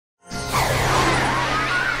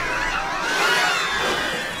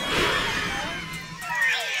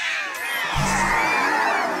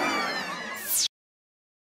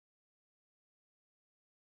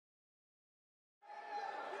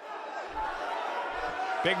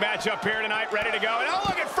Big match up here tonight, ready to go. And oh,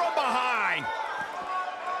 look at from behind.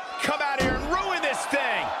 Come out here and ruin this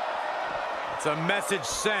thing. It's a message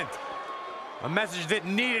sent. A message that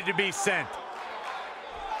needed to be sent.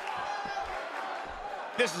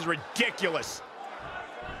 This is ridiculous.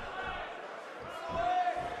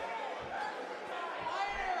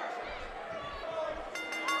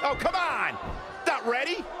 Oh, come on. Not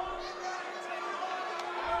ready.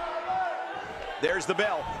 There's the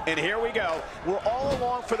bell, and here we go. We're all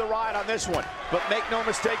along for the ride on this one, but make no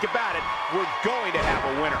mistake about it, we're going to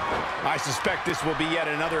have a winner. I suspect this will be yet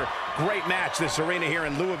another great match this arena here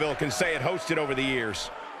in Louisville can say it hosted over the years.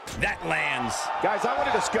 That lands. Guys, I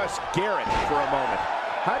want to discuss Garrett for a moment.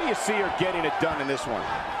 How do you see her getting it done in this one?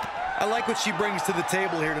 I like what she brings to the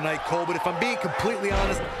table here tonight, Cole, but if I'm being completely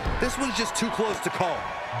honest, this one's just too close to call.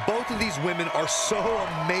 Both of these women are so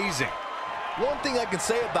amazing. One thing I can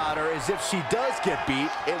say about her is if she does get beat,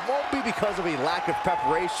 it won't be because of a lack of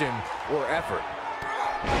preparation or effort.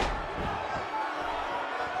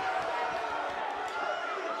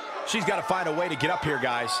 She's got to find a way to get up here,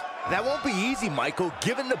 guys. That won't be easy, Michael,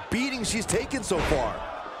 given the beating she's taken so far.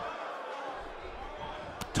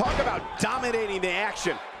 Talk about dominating the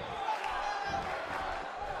action.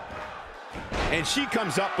 And she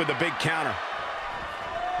comes up with a big counter.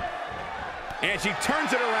 And she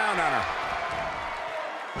turns it around on her.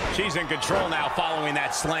 She's in control now following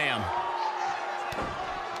that slam.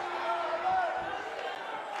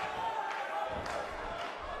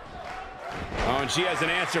 Oh, and she has an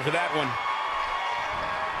answer for that one.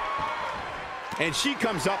 And she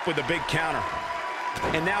comes up with a big counter.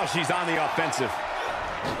 And now she's on the offensive.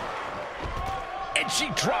 And she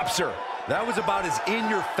drops her. That was about as in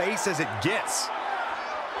your face as it gets.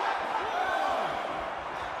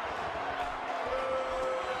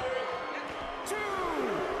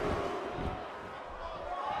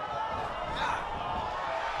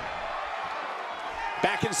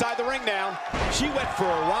 Back inside the ring now. She went for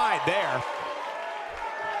a ride there.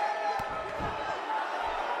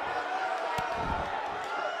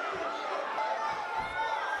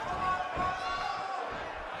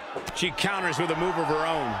 She counters with a move of her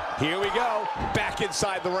own. Here we go. Back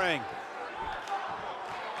inside the ring.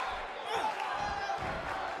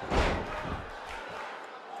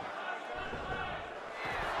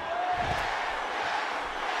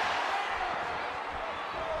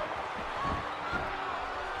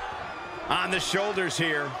 On the shoulders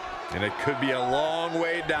here. And it could be a long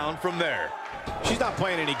way down from there. She's not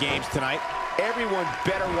playing any games tonight. Everyone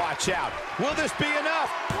better watch out. Will this be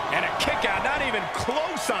enough? And a kick out, not even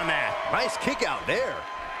close on that. Nice kick out there.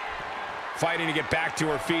 Fighting to get back to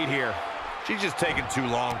her feet here. She's just taking too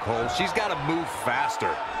long, Cole. She's got to move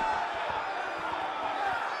faster.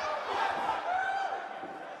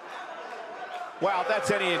 Well, if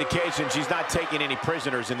that's any indication, she's not taking any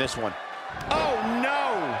prisoners in this one. Oh,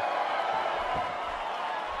 no!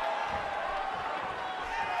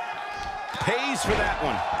 Pays for that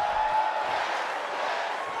one.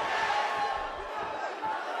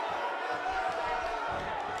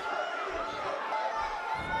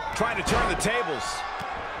 Trying to turn the tables.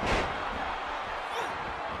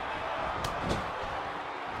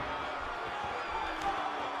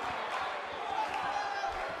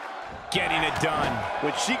 Getting it done.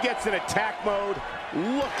 When she gets in attack mode,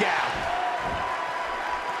 look out.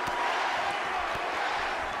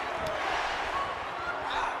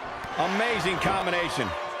 Amazing combination.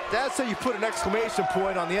 That's how you put an exclamation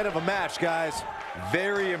point on the end of a match, guys.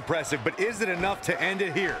 Very impressive, but is it enough to end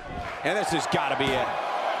it here? And this has got to be it.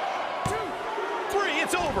 2, 3,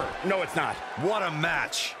 it's over. No, it's not. What a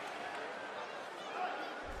match.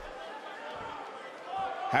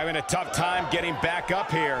 Having a tough time getting back up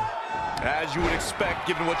here. As you would expect,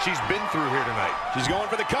 given what she's been through here tonight. She's going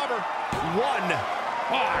for the cover. 1.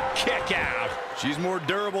 Oh, kick out. She's more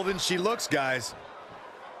durable than she looks, guys.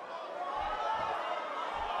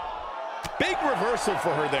 Big reversal for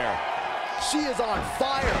her there. She is on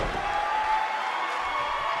fire.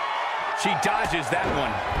 She dodges that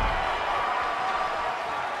one.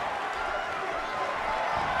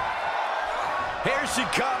 Here she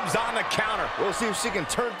comes on the counter. We'll see if she can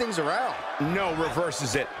turn things around. No,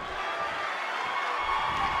 reverses it.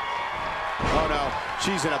 Oh, no.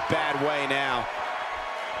 She's in a bad way now.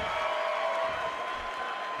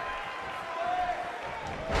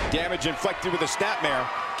 Damage inflicted with a snapmare.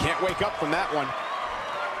 Can't wake up from that one.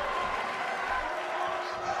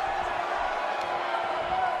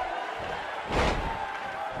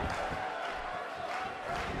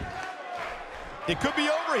 It could be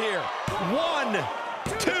over here. 1,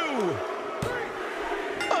 2.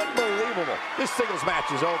 Unbelievable. This singles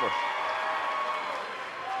match is over.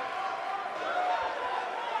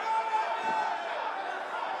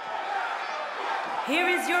 here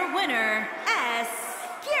is your winner,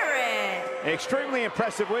 Garrett. Extremely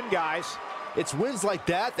impressive win, guys. It's wins like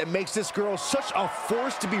that that makes this girl such a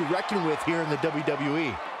force to be reckoned with here in the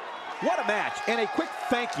WWE. What a match, and a quick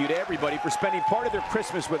thank you to everybody for spending part of their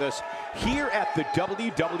Christmas with us here at the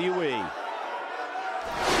WWE.